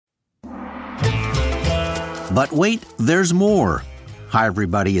But wait, there's more. Hi,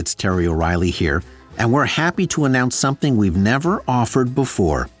 everybody, it's Terry O'Reilly here, and we're happy to announce something we've never offered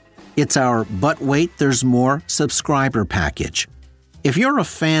before. It's our But Wait, There's More subscriber package. If you're a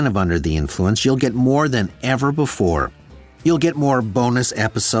fan of Under the Influence, you'll get more than ever before. You'll get more bonus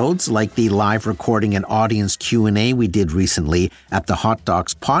episodes like the live recording and audience Q&A we did recently at the Hot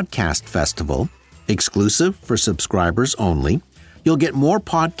Docs Podcast Festival, exclusive for subscribers only. You'll get more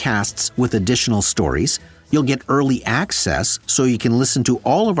podcasts with additional stories. You'll get early access so you can listen to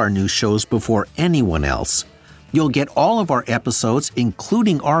all of our new shows before anyone else. You'll get all of our episodes,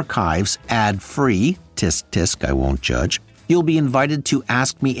 including archives, ad-free. Tisk, tisk, I won't judge. You'll be invited to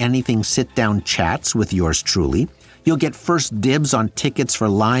Ask Me Anything sit-down chats with yours truly. You'll get first dibs on tickets for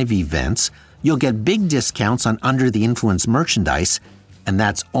live events. You'll get big discounts on Under the Influence merchandise. And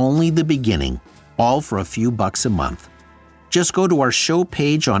that's only the beginning, all for a few bucks a month. Just go to our show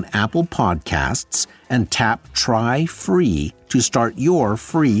page on Apple Podcasts and tap Try Free to start your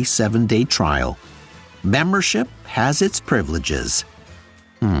free 7-day trial. Membership has its privileges.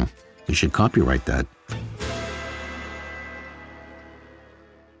 You should copyright that.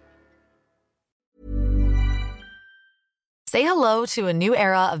 Say hello to a new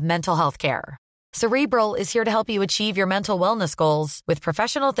era of mental health care. Cerebral is here to help you achieve your mental wellness goals with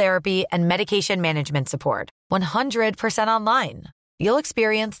professional therapy and medication management support. 100% online. You'll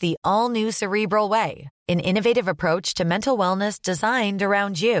experience the all-new Cerebral Way, an innovative approach to mental wellness designed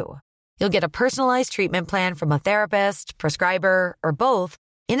around you. You'll get a personalized treatment plan from a therapist, prescriber, or both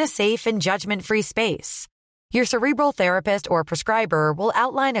in a safe and judgment-free space. Your Cerebral therapist or prescriber will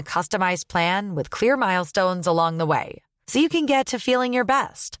outline a customized plan with clear milestones along the way, so you can get to feeling your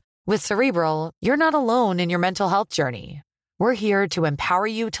best. With Cerebral, you're not alone in your mental health journey. We're here to empower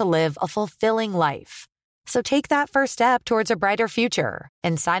you to live a fulfilling life. So take that first step towards a brighter future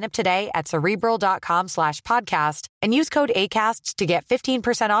and sign up today at Cerebral.com/podcast and use code ACAST to get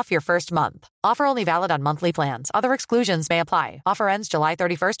 15% off your first month. Offer only valid on monthly plans. Other exclusions may apply. Offer ends July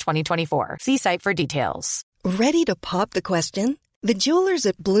 31st, 2024. See site for details. Ready to pop the question? The jewelers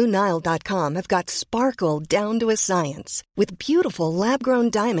at BlueNile.com have got sparkle down to a science with beautiful lab-grown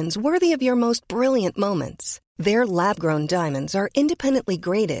diamonds worthy of your most brilliant moments. Their lab-grown diamonds are independently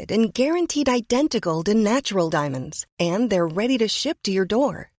graded and guaranteed identical to natural diamonds, and they're ready to ship to your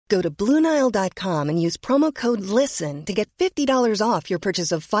door. Go to BlueNile.com and use promo code LISTEN to get $50 off your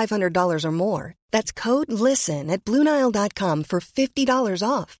purchase of $500 or more. That's code LISTEN at BlueNile.com for $50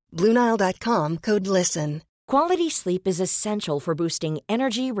 off. BlueNile.com, code LISTEN. Quality sleep is essential for boosting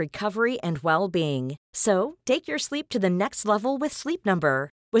energy, recovery, and well-being. So, take your sleep to the next level with Sleep Number.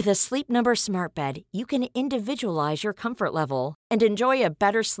 With a Sleep Number smart bed, you can individualize your comfort level and enjoy a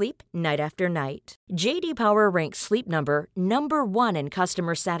better sleep night after night. J.D. Power ranks Sleep Number number 1 in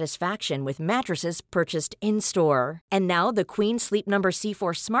customer satisfaction with mattresses purchased in-store. And now the Queen Sleep Number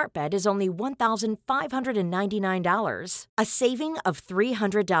C4 smart bed is only $1,599, a saving of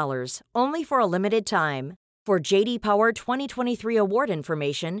 $300, only for a limited time. For J.D. Power 2023 award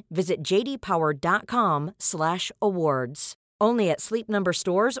information, visit jdpower.com/awards. Only at Sleep Number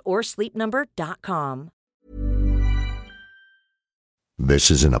stores or sleepnumber.com. This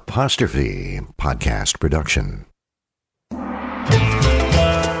is an Apostrophe podcast production.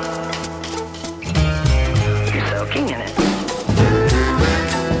 You're soaking in it.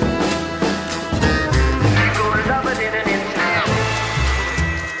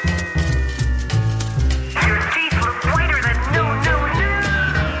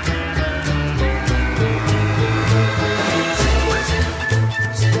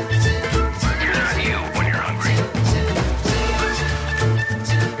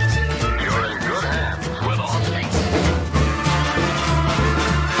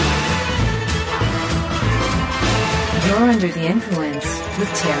 You're Under the Influence with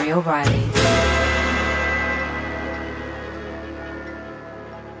Terry O'Reilly.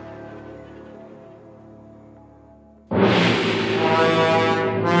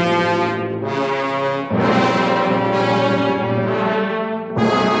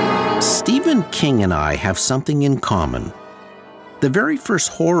 Stephen King and I have something in common. The very first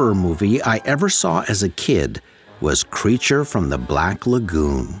horror movie I ever saw as a kid was Creature from the Black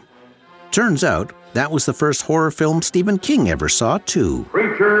Lagoon. Turns out, that was the first horror film Stephen King ever saw, too.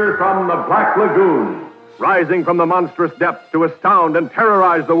 Creature from the Black Lagoon, rising from the monstrous depths to astound and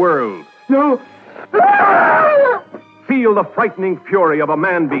terrorize the world. No! Feel the frightening fury of a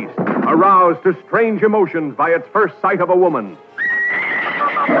man-beast, aroused to strange emotions by its first sight of a woman.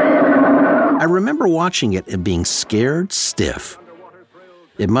 I remember watching it and being scared stiff.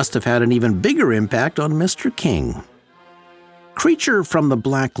 It must have had an even bigger impact on Mr. King. Creature from the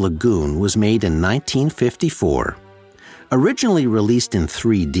Black Lagoon was made in 1954. Originally released in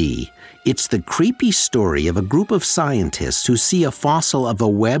 3D, it's the creepy story of a group of scientists who see a fossil of a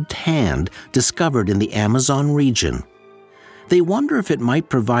webbed hand discovered in the Amazon region. They wonder if it might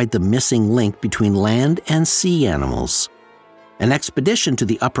provide the missing link between land and sea animals. An expedition to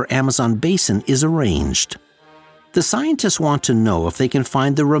the upper Amazon basin is arranged. The scientists want to know if they can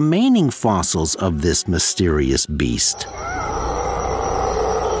find the remaining fossils of this mysterious beast.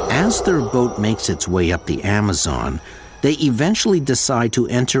 As their boat makes its way up the Amazon, they eventually decide to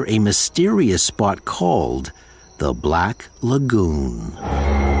enter a mysterious spot called the Black Lagoon.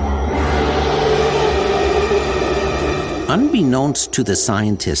 Unbeknownst to the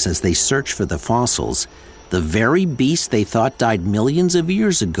scientists as they search for the fossils, the very beast they thought died millions of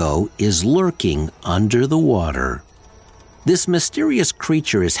years ago is lurking under the water. This mysterious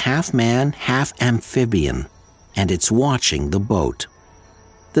creature is half man, half amphibian, and it's watching the boat.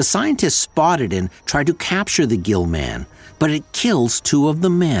 The scientists spot it and try to capture the gill man, but it kills 2 of the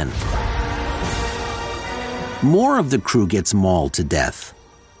men. More of the crew gets mauled to death.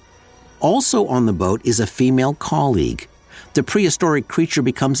 Also on the boat is a female colleague. The prehistoric creature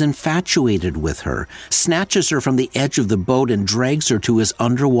becomes infatuated with her, snatches her from the edge of the boat and drags her to his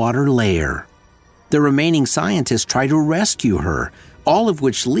underwater lair. The remaining scientists try to rescue her, all of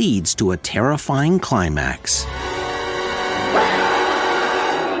which leads to a terrifying climax.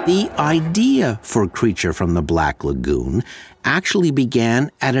 The idea for Creature from the Black Lagoon actually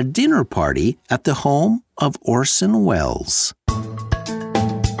began at a dinner party at the home of Orson Welles.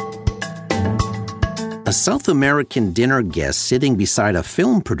 A South American dinner guest sitting beside a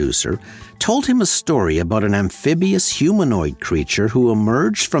film producer told him a story about an amphibious humanoid creature who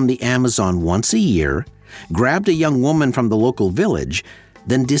emerged from the Amazon once a year, grabbed a young woman from the local village,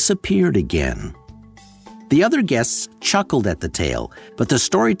 then disappeared again. The other guests chuckled at the tale, but the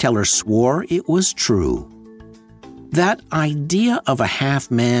storyteller swore it was true. That idea of a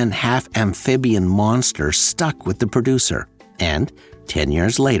half-man, half-amphibian monster stuck with the producer, and 10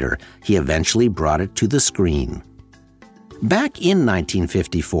 years later, he eventually brought it to the screen. Back in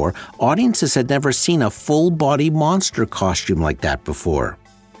 1954, audiences had never seen a full-body monster costume like that before.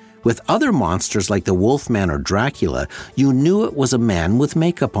 With other monsters like the Wolfman or Dracula, you knew it was a man with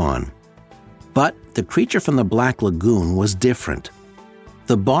makeup on. But the Creature from the Black Lagoon was different.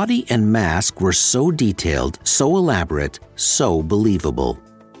 The body and mask were so detailed, so elaborate, so believable.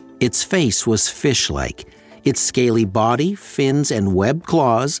 Its face was fish-like. Its scaly body, fins, and webbed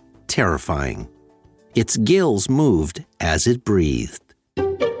claws, terrifying. Its gills moved as it breathed.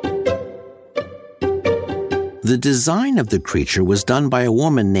 The design of the creature was done by a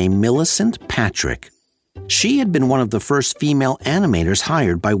woman named Millicent Patrick. She had been one of the first female animators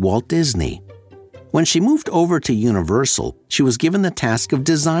hired by Walt Disney. When she moved over to Universal, she was given the task of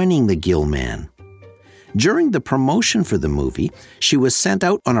designing the Gill Man. During the promotion for the movie, she was sent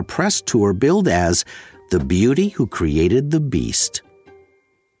out on a press tour billed as the beauty who created the beast.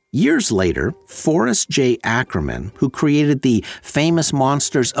 Years later, Forrest J. Ackerman, who created the famous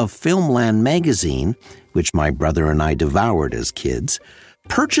Monsters of Filmland magazine, which my brother and I devoured as kids,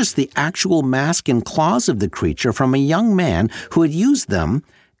 purchased the actual mask and claws of the creature from a young man who had used them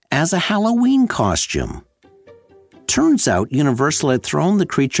as a Halloween costume. Turns out Universal had thrown the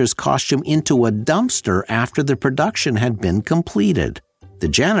creature's costume into a dumpster after the production had been completed. The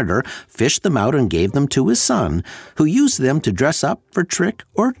janitor fished them out and gave them to his son, who used them to dress up for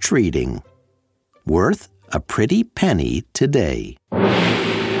trick-or-treating. Worth a pretty penny today.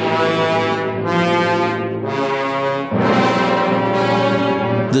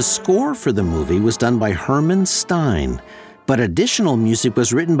 The score for the movie was done by Herman Stein, but additional music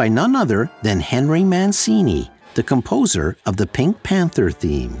was written by none other than Henry Mancini, the composer of the Pink Panther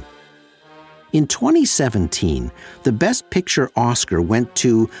theme. In 2017, the Best Picture Oscar went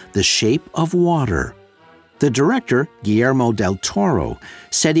to The Shape of Water. The director, Guillermo del Toro,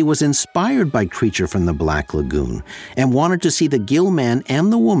 said he was inspired by Creature from the Black Lagoon and wanted to see the Gill Man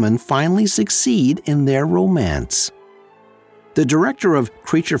and the woman finally succeed in their romance. The director of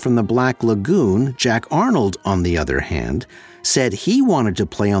Creature from the Black Lagoon, Jack Arnold, on the other hand, said he wanted to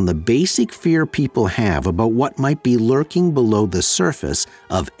play on the basic fear people have about what might be lurking below the surface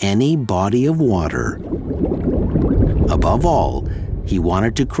of any body of water. Above all, he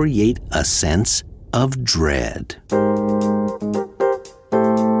wanted to create a sense of dread.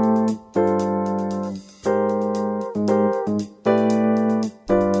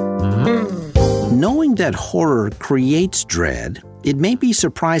 Knowing that horror creates dread, it may be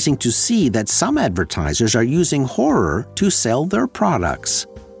surprising to see that some advertisers are using horror to sell their products.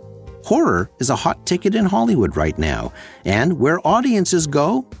 Horror is a hot ticket in Hollywood right now, and where audiences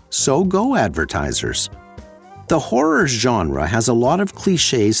go, so go advertisers. The horror genre has a lot of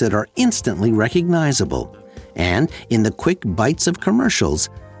cliches that are instantly recognizable, and in the quick bites of commercials,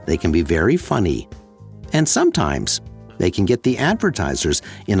 they can be very funny. And sometimes, they can get the advertisers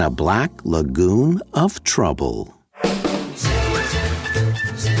in a black lagoon of trouble.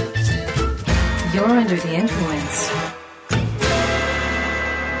 You're under the influence.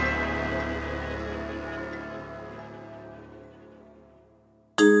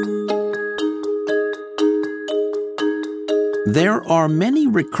 There are many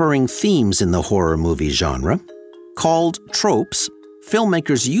recurring themes in the horror movie genre. Called tropes,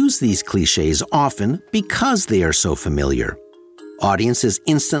 filmmakers use these cliches often because they are so familiar. Audiences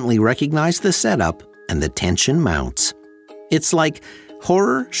instantly recognize the setup and the tension mounts. It's like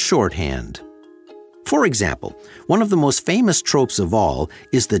horror shorthand. For example, one of the most famous tropes of all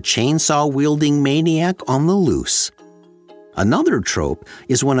is the chainsaw-wielding maniac on the loose. Another trope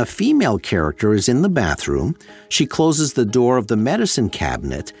is when a female character is in the bathroom, she closes the door of the medicine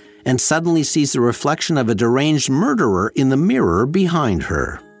cabinet and suddenly sees the reflection of a deranged murderer in the mirror behind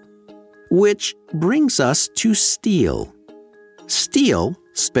her. Which brings us to Stihl. Stihl,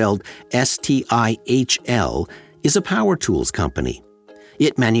 spelled S-T-I-H-L, is a power tools company.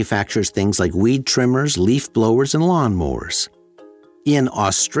 It manufactures things like weed trimmers, leaf blowers, and lawnmowers. In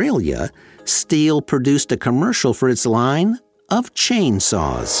Australia, Stihl produced a commercial for its line of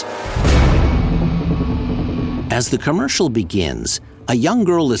chainsaws. As the commercial begins, a young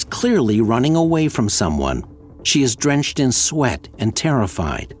girl is clearly running away from someone. She is drenched in sweat and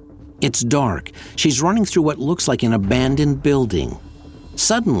terrified. It's dark. She's running through what looks like an abandoned building.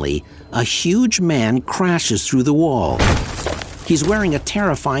 Suddenly, a huge man crashes through the wall. He's wearing a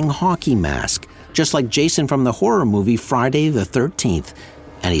terrifying hockey mask, just like Jason from the horror movie Friday the 13th,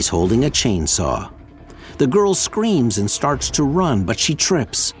 and he's holding a chainsaw. The girl screams and starts to run, but she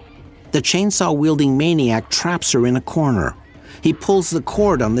trips. The chainsaw-wielding maniac traps her in a corner. He pulls the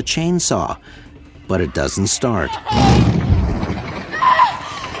cord on the chainsaw, but it doesn't start.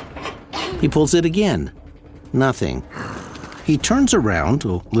 He pulls it again. Nothing. He turns around,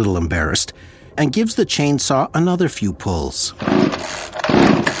 a little embarrassed, and gives the chainsaw another few pulls.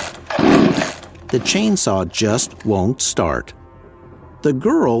 The chainsaw just won't start. The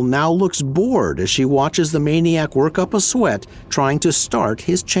girl now looks bored as she watches the maniac work up a sweat trying to start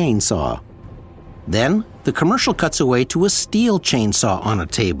his chainsaw. Then, the commercial cuts away to a steel chainsaw on a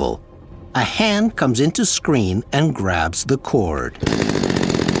table. A hand comes into screen and grabs the cord.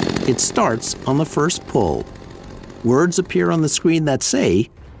 It starts on the first pull. Words appear on the screen that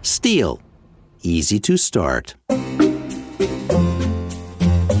say, Stihl, easy to start.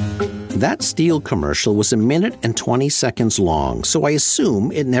 That Stihl commercial was 1 minute and 20 seconds long, so I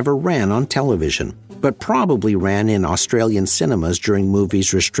assume it never ran on television, but probably ran in Australian cinemas during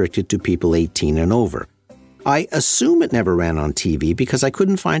movies restricted to people 18 and over. I assume it never ran on TV because I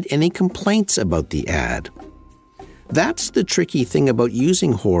couldn't find any complaints about the ad. That's the tricky thing about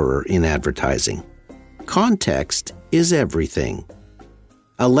using horror in advertising. Context is everything.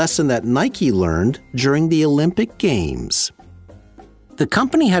 A lesson that Nike learned during the Olympic Games. The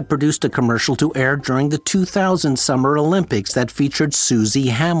company had produced a commercial to air during the 2000 Summer Olympics that featured Susie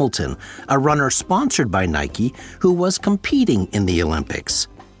Hamilton, a runner sponsored by Nike who was competing in the Olympics.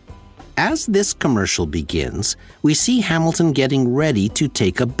 As this commercial begins, we see Hamilton getting ready to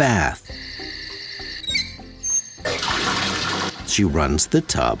take a bath. She runs the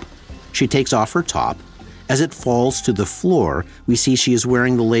tub. She takes off her top. As it falls to the floor, we see she is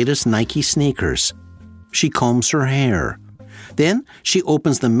wearing the latest Nike sneakers. She combs her hair. Then she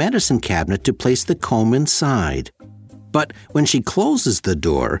opens the medicine cabinet to place the comb inside. But when she closes the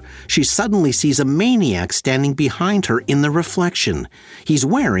door, she suddenly sees a maniac standing behind her in the reflection. He's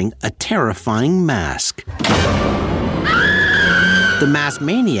wearing a terrifying mask. The masked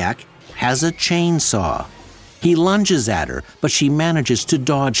maniac has a chainsaw. He lunges at her, but she manages to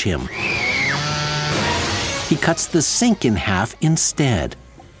dodge him. He cuts the sink in half instead.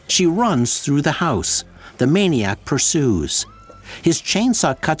 She runs through the house. The maniac pursues. His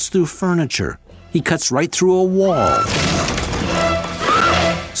chainsaw cuts through furniture. He cuts right through a wall.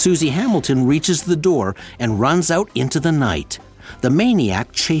 Susie Hamilton reaches the door and runs out into the night. The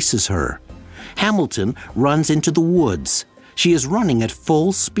maniac chases her. Hamilton runs into the woods. She is running at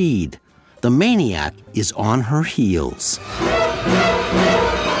full speed. The maniac is on her heels.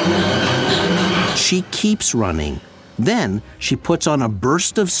 She keeps running. Then she puts on a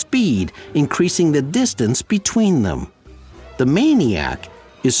burst of speed, increasing the distance between them. The maniac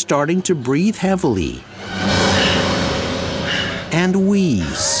is starting to breathe heavily and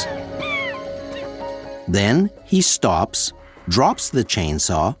wheeze. Then he stops, drops the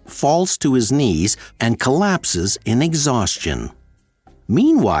chainsaw, falls to his knees, and collapses in exhaustion.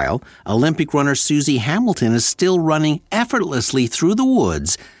 Meanwhile, Olympic runner Susie Hamilton is still running effortlessly through the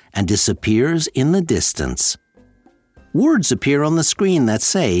woods and disappears in the distance. Words appear on the screen that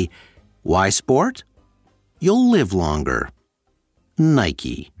say, "Why sport? You'll live longer.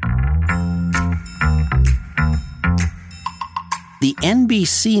 Nike." The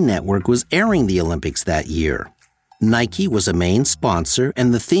NBC network was airing the Olympics that year. Nike was a main sponsor,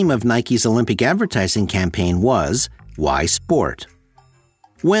 and the theme of Nike's Olympic advertising campaign was, "Why sport?"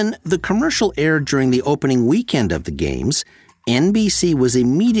 When the commercial aired during the opening weekend of the Games, NBC was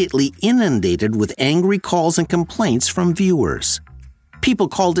immediately inundated with angry calls and complaints from viewers. People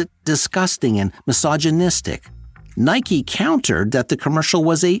called it disgusting and misogynistic. Nike countered that the commercial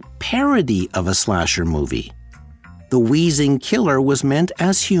was a parody of a slasher movie. The wheezing killer was meant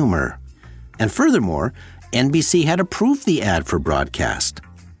as humor. And furthermore, NBC had approved the ad for broadcast.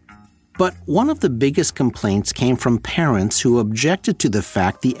 But one of the biggest complaints came from parents who objected to the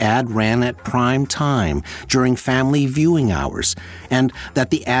fact the ad ran at prime time during family viewing hours, and that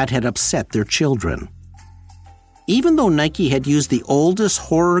the ad had upset their children. Even though Nike had used the oldest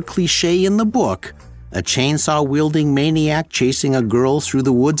horror cliché in the book, a chainsaw-wielding maniac chasing a girl through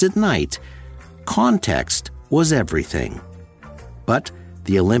the woods at night, context was everything. But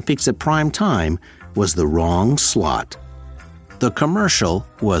the Olympics at prime time was the wrong slot. The commercial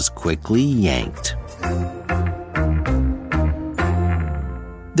was quickly yanked.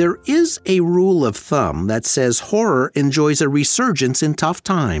 There is a rule of thumb that says horror enjoys a resurgence in tough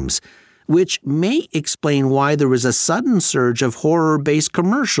times, which may explain why there is a sudden surge of horror-based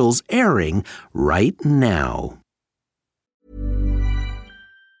commercials airing right now.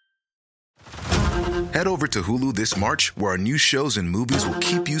 Head over to Hulu this March, where our new shows and movies will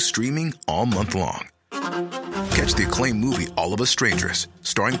keep you streaming all month long. Catch the acclaimed movie All of Us Strangers,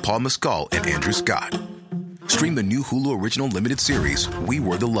 starring Paul Mescal and Andrew Scott. Stream the new Hulu original limited series We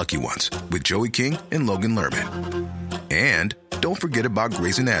Were the Lucky Ones with Joey King and Logan Lerman. And don't forget about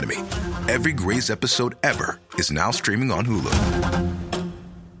Grey's Anatomy. Every Grey's episode ever is now streaming on Hulu.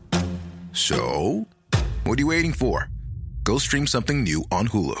 So, what are you waiting for? Go stream something new on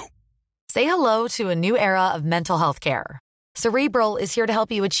Hulu. Say hello to a new era of mental health care. Cerebral is here to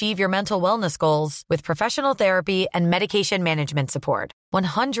help you achieve your mental wellness goals with professional therapy and medication management support.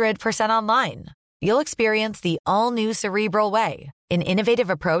 100% online. You'll experience the all-new Cerebral Way, an innovative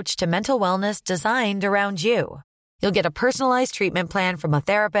approach to mental wellness designed around you. You'll get a personalized treatment plan from a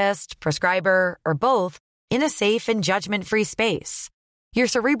therapist, prescriber, or both in a safe and judgment-free space. Your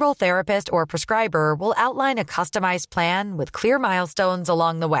Cerebral therapist or prescriber will outline a customized plan with clear milestones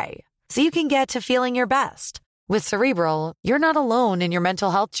along the way, so you can get to feeling your best. With Cerebral, you're not alone in your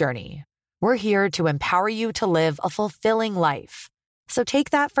mental health journey. We're here to empower you to live a fulfilling life. So take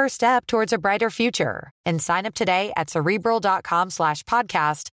that first step towards a brighter future and sign up today at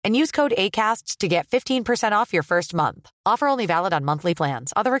Cerebral.com/podcast and use code ACAST to get 15% off your first month. Offer only valid on monthly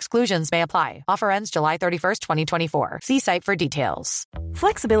plans. Other exclusions may apply. Offer ends July 31st, 2024. See site for details.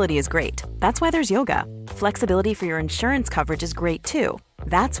 Flexibility is great. That's why there's yoga. Flexibility for your insurance coverage is great too.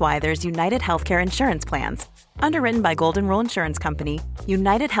 That's why there's United Healthcare Insurance Plans. Underwritten by Golden Rule Insurance Company,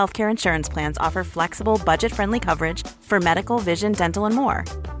 United Healthcare Insurance Plans offer flexible, budget-friendly coverage for medical, vision, dental, and more.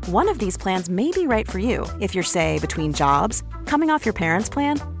 One of these plans may be right for you if you're, say, between jobs, coming off your parents'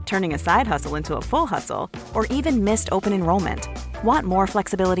 plan, turning a side hustle into a full hustle, or even missed open enrollment. Want more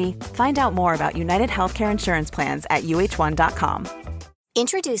flexibility? Find out more about United Healthcare Insurance Plans at UH1.com.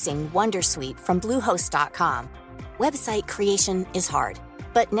 Introducing Wondersuite from Bluehost.com. Website creation is hard.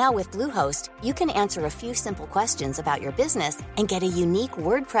 But now with Bluehost, you can answer a few simple questions about your business and get a unique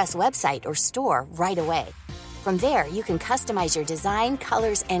WordPress website or store right away. From there, you can customize your design,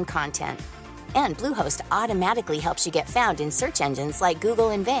 colors, and content. And Bluehost automatically helps you get found in search engines like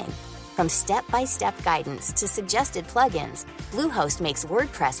Google and Bing. From step-by-step guidance to suggested plugins, Bluehost makes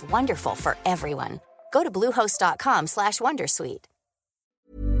WordPress wonderful for everyone. Go to Bluehost.com/Wondersuite.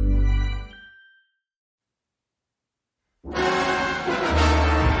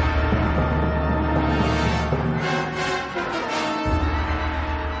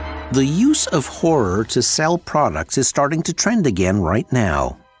 The use of horror to sell products is starting to trend again right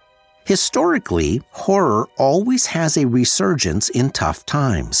now. Historically, horror always has a resurgence in tough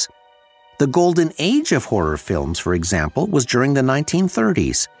times. The golden age of horror films, for example, was during the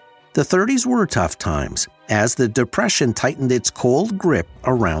 1930s. The 30s were tough times, as the Depression tightened its cold grip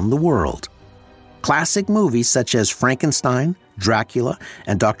around the world. Classic movies such as Frankenstein, Dracula,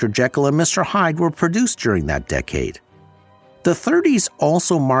 and Dr. Jekyll and Mr. Hyde were produced during that decade. The 30s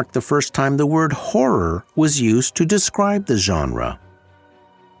also marked the first time the word horror was used to describe the genre.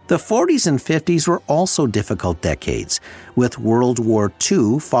 The 40s and 50s were also difficult decades, with World War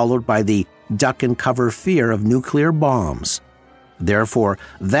II followed by the duck-and-cover fear of nuclear bombs. Therefore,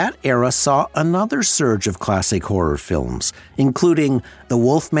 that era saw another surge of classic horror films, including The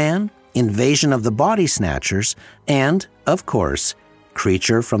Wolfman, Invasion of the Body Snatchers, and, of course,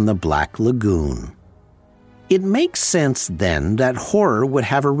 Creature from the Black Lagoon. It makes sense, then, that horror would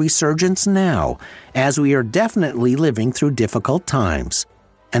have a resurgence now, as we are definitely living through difficult times.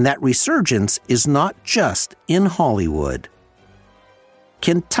 And that resurgence is not just in Hollywood.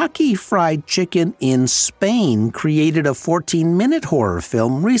 Kentucky Fried Chicken in Spain created a 14-minute horror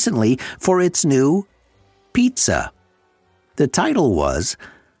film recently for its new pizza. The title was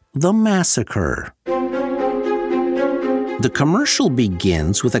The Massacre. The commercial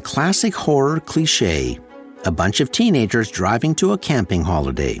begins with a classic horror cliché, a bunch of teenagers driving to a camping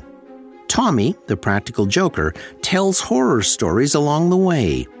holiday. Tommy, the practical joker, tells horror stories along the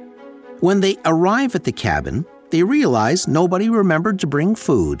way. When they arrive at the cabin, they realize nobody remembered to bring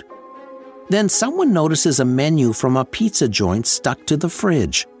food. Then someone notices a menu from a pizza joint stuck to the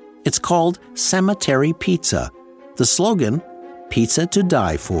fridge. It's called Cemetery Pizza. The slogan, Pizza to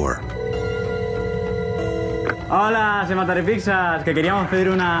Die For. Hola, Cemetery Pizzas, que queríamos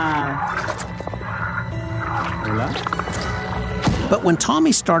pedir una... Hola? But when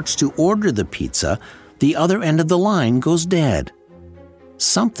Tommy starts to order the pizza, the other end of the line goes dead.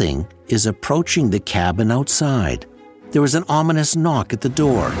 Something is approaching the cabin outside. There was an ominous knock at the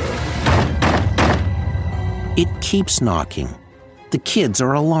door. It keeps knocking. The kids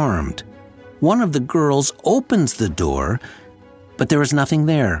are alarmed. One of the girls opens the door, but there is nothing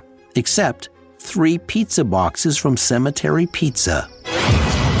there, except 3 pizza boxes from Cemetery Pizza.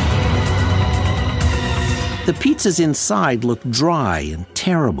 The pizzas inside look dry and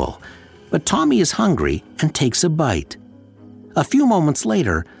terrible, but Tommy is hungry and takes a bite. A few moments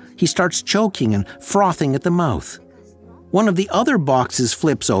later, he starts choking and frothing at the mouth. One of the other boxes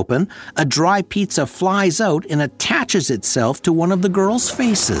flips open, a dry pizza flies out and attaches itself to one of the girls'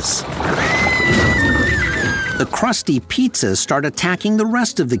 faces. The crusty pizzas start attacking the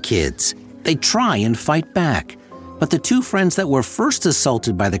rest of the kids. They try and fight back, but the 2 friends that were first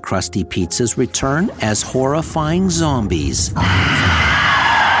assaulted by the crusty pizzas return as horrifying zombies.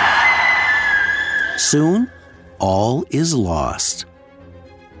 Soon, all is lost.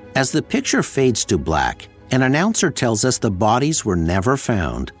 As the picture fades to black, an announcer tells us the bodies were never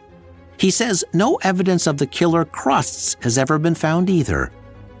found. He says no evidence of the killer crusts has ever been found either.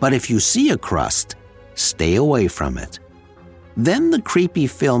 But if you see a crust, stay away from it. Then the creepy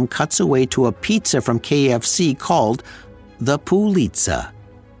film cuts away to a pizza from KFC called the Pulizza.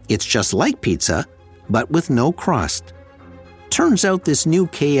 It's just like pizza, but with no crust. Turns out this new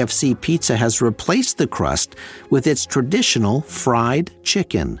KFC pizza has replaced the crust with its traditional fried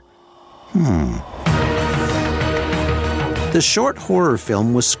chicken. The short horror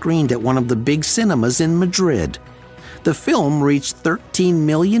film was screened at one of the big cinemas in Madrid. The film reached 13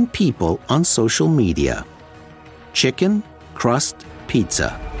 million people on social media. Chicken, crust,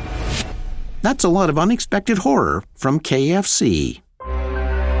 pizza. That's a lot of unexpected horror from KFC.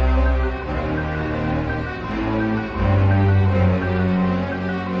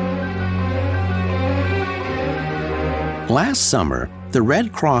 Last summer, the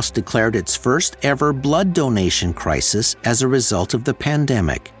Red Cross declared its first ever blood donation crisis as a result of the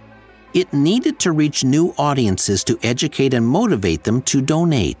pandemic. It needed to reach new audiences to educate and motivate them to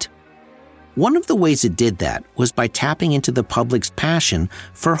donate. One of the ways it did that was by tapping into the public's passion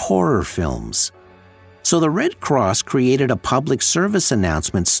for horror films. So the Red Cross created a public service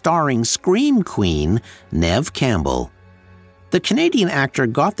announcement starring Scream Queen Neve Campbell. The Canadian actor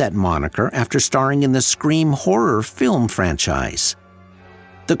got that moniker after starring in the Scream horror film franchise.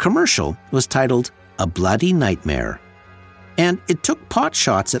 The commercial was titled A Bloody Nightmare, and it took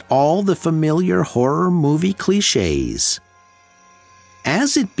potshots at all the familiar horror movie cliches.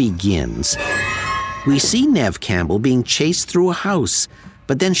 As it begins, we see Neve Campbell being chased through a house,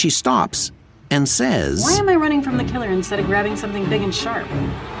 but then she stops and says, "Why am I running from the killer instead of grabbing something big and sharp?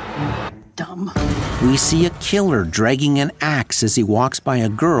 Dumb." We see a killer dragging an axe as he walks by a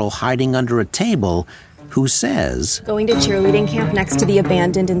girl hiding under a table who says, "Going to cheerleading camp next to the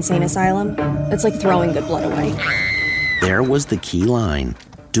abandoned insane asylum? It's like throwing good blood away." There was the key line.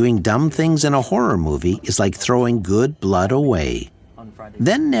 Doing dumb things in a horror movie is like throwing good blood away.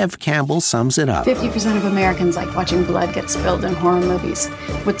 Then Neve Campbell sums it up. 50% of Americans like watching blood get spilled in horror movies.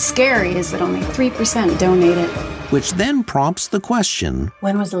 What's scary is that only 3% donate it. Which then prompts the question,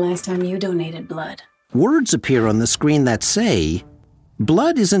 when was the last time you donated blood? Words appear on the screen that say,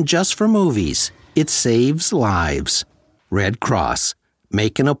 "Blood isn't just for movies. It saves lives. Red Cross.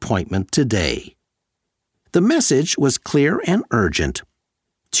 Make an appointment today." The message was clear and urgent.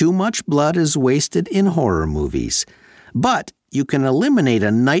 Too much blood is wasted in horror movies. But you can eliminate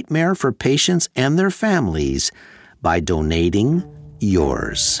a nightmare for patients and their families by donating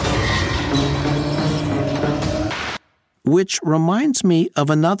yours. Which reminds me of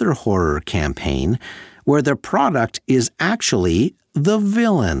another horror campaign where the product is actually the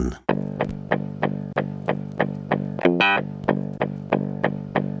villain.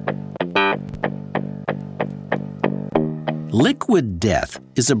 Liquid Death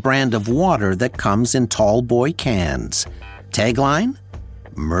is a brand of water that comes in tall boy cans. Tagline: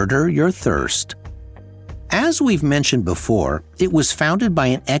 Murder your thirst. As we've mentioned before, it was founded by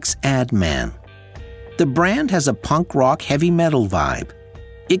an ex-ad man. The brand has a punk rock heavy metal vibe.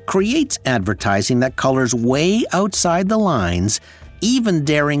 It creates advertising that colors way outside the lines, even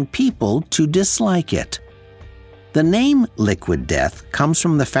daring people to dislike it. The name Liquid Death comes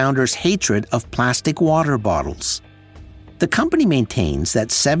from the founder's hatred of plastic water bottles. The company maintains that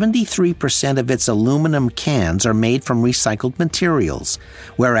 73% of its aluminum cans are made from recycled materials,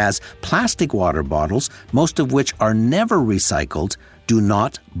 whereas plastic water bottles, most of which are never recycled, do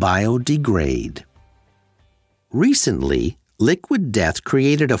not biodegrade. Recently, Liquid Death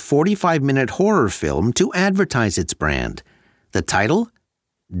created a 45-minute horror film to advertise its brand. The title?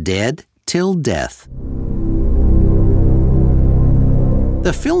 Dead Till Death.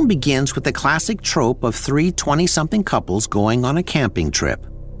 The film begins with the classic trope of three 20-something couples going on a camping trip.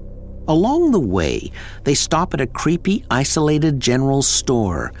 Along the way, they stop at a creepy, isolated general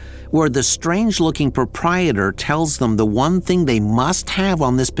store, where the strange-looking proprietor tells them the one thing they must have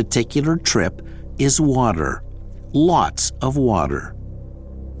on this particular trip is water. Lots of water.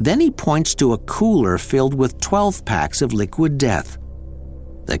 Then he points to a cooler filled with 12 packs of Liquid Death.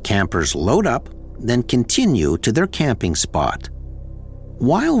 The campers load up, then continue to their camping spot.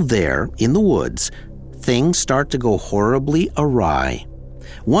 While there, in the woods, things start to go horribly awry.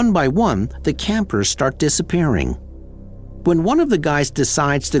 One by one, the campers start disappearing. When one of the guys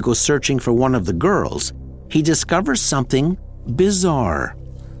decides to go searching for one of the girls, he discovers something bizarre.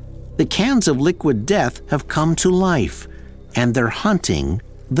 The cans of Liquid Death have come to life, and they're hunting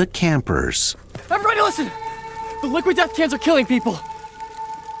the campers. Everybody listen! The Liquid Death cans are killing people!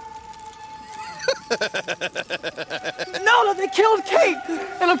 No, they killed Kate!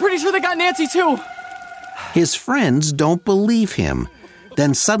 And I'm pretty sure they got Nancy too! His friends don't believe him,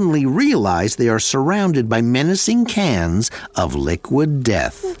 then suddenly realize they are surrounded by menacing cans of Liquid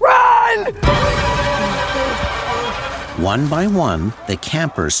Death. Run! One by one, the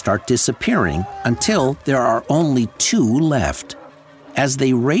campers start disappearing until there are only 2 left. As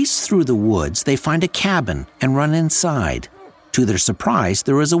they race through the woods, they find a cabin and run inside. To their surprise,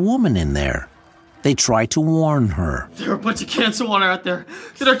 there is a woman in there. They try to warn her. There are a bunch of cans of water out there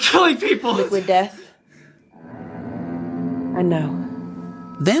that are killing people! Liquid Death? I know.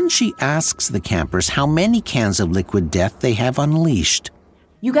 Then she asks the campers how many cans of Liquid Death they have unleashed.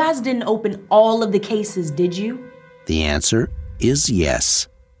 You guys didn't open all of the cases, did you? The answer is yes.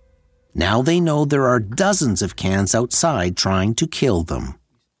 Now they know there are dozens of cans outside trying to kill them.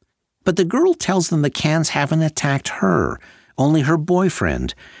 But the girl tells them the cans haven't attacked her, only her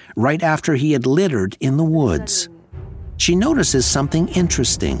boyfriend, right after he had littered in the woods. She notices something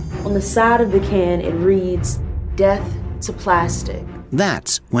interesting. On the side of the can, it reads, "Death to plastic."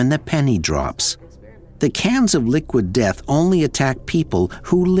 That's when the penny drops. The cans of Liquid Death only attack people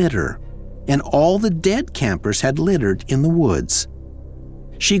who litter, and all the dead campers had littered in the woods.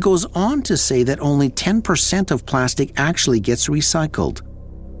 She goes on to say that only 10% of plastic actually gets recycled,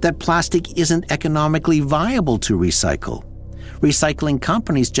 that plastic isn't economically viable to recycle. Recycling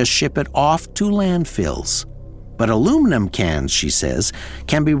companies just ship it off to landfills. But aluminum cans, she says,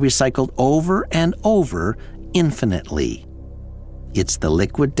 can be recycled over and over infinitely. It's the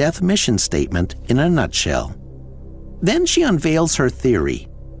Liquid Death mission statement in a nutshell. Then she unveils her theory.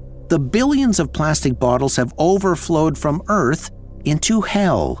 The billions of plastic bottles have overflowed from Earth into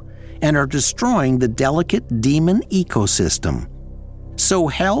hell and are destroying the delicate demon ecosystem. So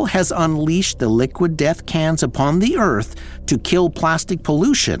hell has unleashed the Liquid Death cans upon the Earth to kill plastic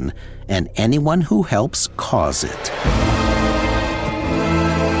pollution and anyone who helps cause it.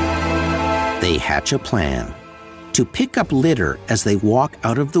 They hatch a plan to pick up litter as they walk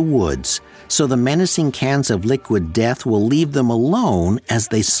out of the woods, so the menacing cans of Liquid Death will leave them alone as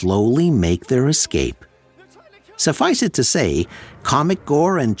they slowly make their escape. Suffice it to say, comic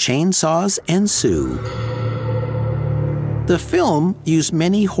gore and chainsaws ensue. The film used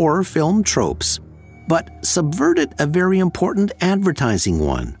many horror film tropes, but subverted a very important advertising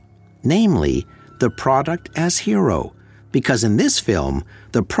one, namely the product as hero, because in this film,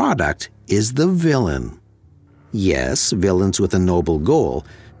 the product is the villain. Yes, villains with a noble goal,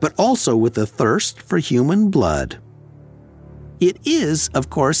 but also with a thirst for human blood. It is, of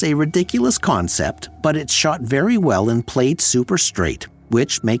course, a ridiculous concept, but it's shot very well and played super straight,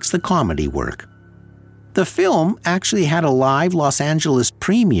 which makes the comedy work. The film actually had a live Los Angeles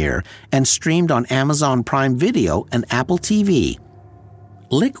premiere and streamed on Amazon Prime Video and Apple TV.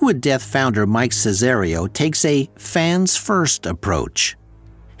 Liquid Death founder Mike Cesario takes a fans-first approach.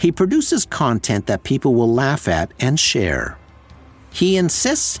 He produces content that people will laugh at and share. He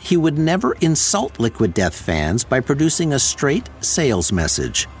insists he would never insult Liquid Death fans by producing a straight sales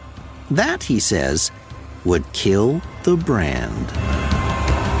message. That, he says, would kill the brand.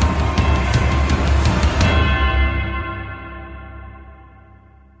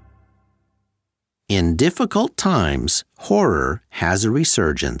 In difficult times, horror has a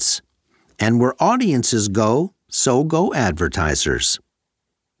resurgence. And where audiences go, so go advertisers.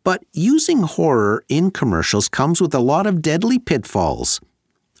 But using horror in commercials comes with a lot of deadly pitfalls.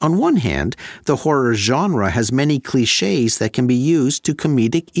 On one hand, the horror genre has many cliches that can be used to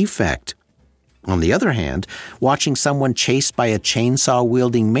comedic effect. On the other hand, watching someone chased by a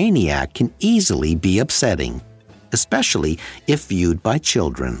chainsaw-wielding maniac can easily be upsetting, especially if viewed by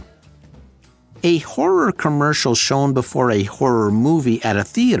children. A horror commercial shown before a horror movie at a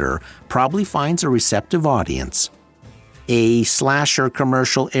theater probably finds a receptive audience. A slasher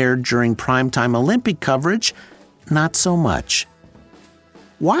commercial aired during primetime Olympic coverage, not so much.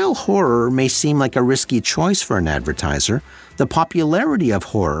 While horror may seem like a risky choice for an advertiser, the popularity of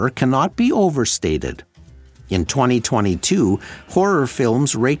horror cannot be overstated. In 2022, horror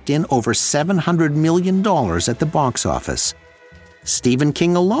films raked in over $700 million at the box office. Stephen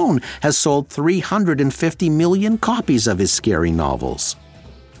King alone has sold 350 million copies of his scary novels.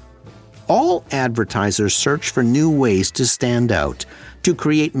 All advertisers search for new ways to stand out, to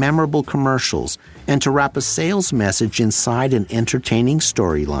create memorable commercials, and to wrap a sales message inside an entertaining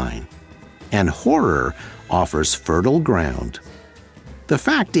storyline. And horror offers fertile ground. The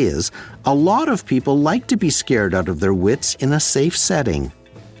fact is, a lot of people like to be scared out of their wits in a safe setting,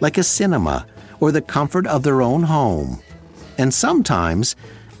 like a cinema or the comfort of their own home. And sometimes,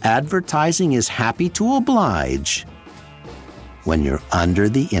 advertising is happy to oblige when you're under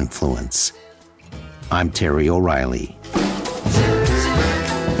the influence. I'm Terry O'Reilly.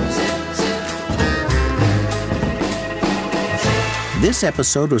 This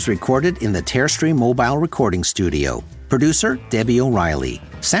episode was recorded in the Terrestream Mobile Recording Studio. Producer, Debbie O'Reilly.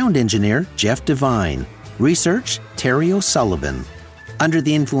 Sound engineer, Jeff Devine. Research, Terry O'Sullivan. Under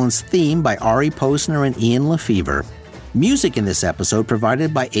the Influence theme by Ari Posner and Ian Lefevre. Music in this episode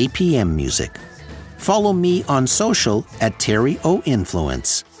provided by APM Music. Follow me on social at Terry O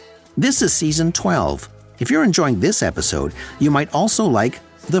Influence. This is Season 12. If you're enjoying this episode, you might also like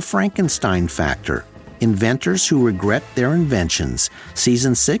The Frankenstein Factor, Inventors Who Regret Their Inventions,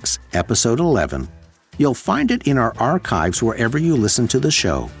 Season 6, Episode 11. You'll find it in our archives wherever you listen to the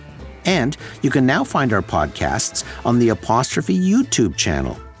show. And you can now find our podcasts on the Apostrophe YouTube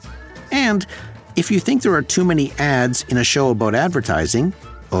channel. And if you think there are too many ads in a show about advertising,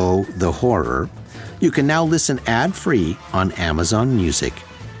 oh, the horror, you can now listen ad-free on Amazon Music.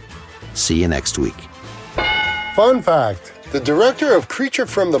 See you next week. Fun fact, the director of Creature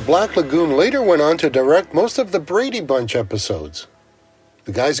from the Black Lagoon later went on to direct most of the Brady Bunch episodes.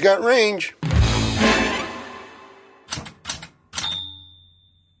 The guy's got range.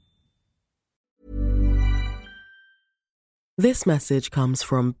 This message comes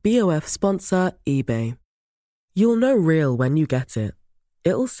from BOF sponsor eBay. You'll know real when you get it.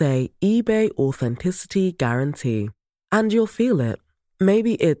 It'll say eBay Authenticity Guarantee. And you'll feel it.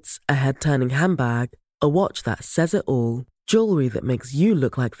 Maybe it's a head-turning handbag, a watch that says it all, jewelry that makes you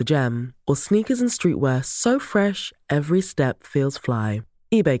look like the gem, or sneakers and streetwear so fresh every step feels fly.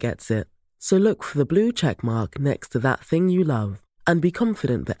 eBay gets it. So look for the blue check mark next to that thing you love. And be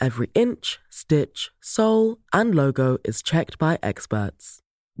confident that every inch, stitch, sole, and logo is checked by experts.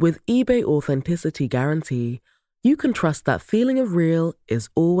 With eBay Authenticity Guarantee, you can trust that feeling of real is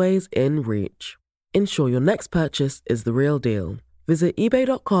always in reach. Ensure your next purchase is the real deal. Visit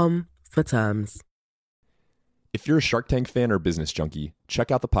ebay.com for terms. If you're a Shark Tank fan or business junkie,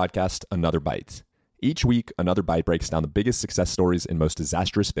 check out the podcast Another Bite. Each week, Another Bite breaks down the biggest success stories and most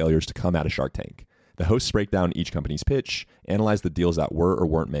disastrous failures to come out of Shark Tank. The hosts break down each company's pitch, analyze the deals that were or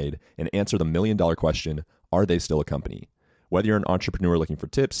weren't made, and answer the million-dollar question, are they still a company? Whether you're an entrepreneur looking for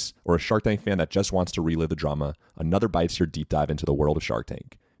tips or a Shark Tank fan that just wants to relive the drama, Another Bite's your deep dive into the world of Shark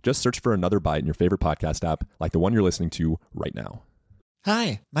Tank. Just search for Another Bite in your favorite podcast app, like the one you're listening to right now.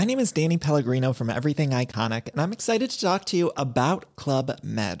 Hi, my name is Danny Pellegrino from Everything Iconic, and I'm excited to talk to you about Club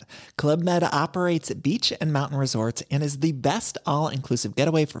Med. Club Med operates beach and mountain resorts and is the best all-inclusive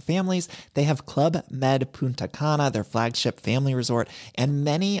getaway for families. They have Club Med Punta Cana, their flagship family resort, and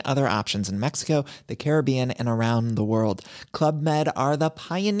many other options in Mexico, the Caribbean, and around the world. Club Med are the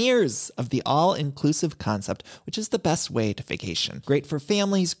pioneers of the all-inclusive concept, which is the best way to vacation. Great for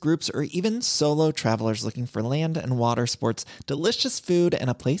families, groups, or even solo travelers looking for land and water sports, delicious food, and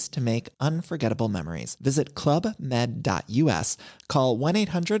a place to make unforgettable memories. Visit clubmed.us, call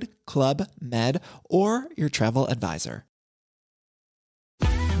 1-800-CLUB-MED, or your travel advisor.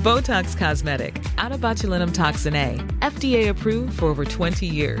 Botox Cosmetic, out of botulinum toxin A, FDA approved for over 20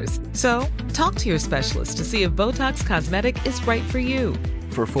 years. So, talk to your specialist to see if Botox Cosmetic is right for you.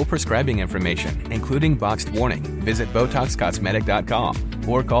 For full prescribing information, including boxed warning, visit BotoxCosmetic.com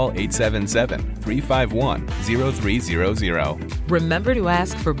or call 877-351-0300. Remember to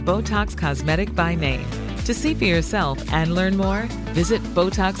ask for Botox Cosmetic by name. To see for yourself and learn more, visit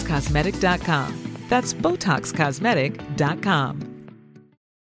BotoxCosmetic.com. That's BotoxCosmetic.com.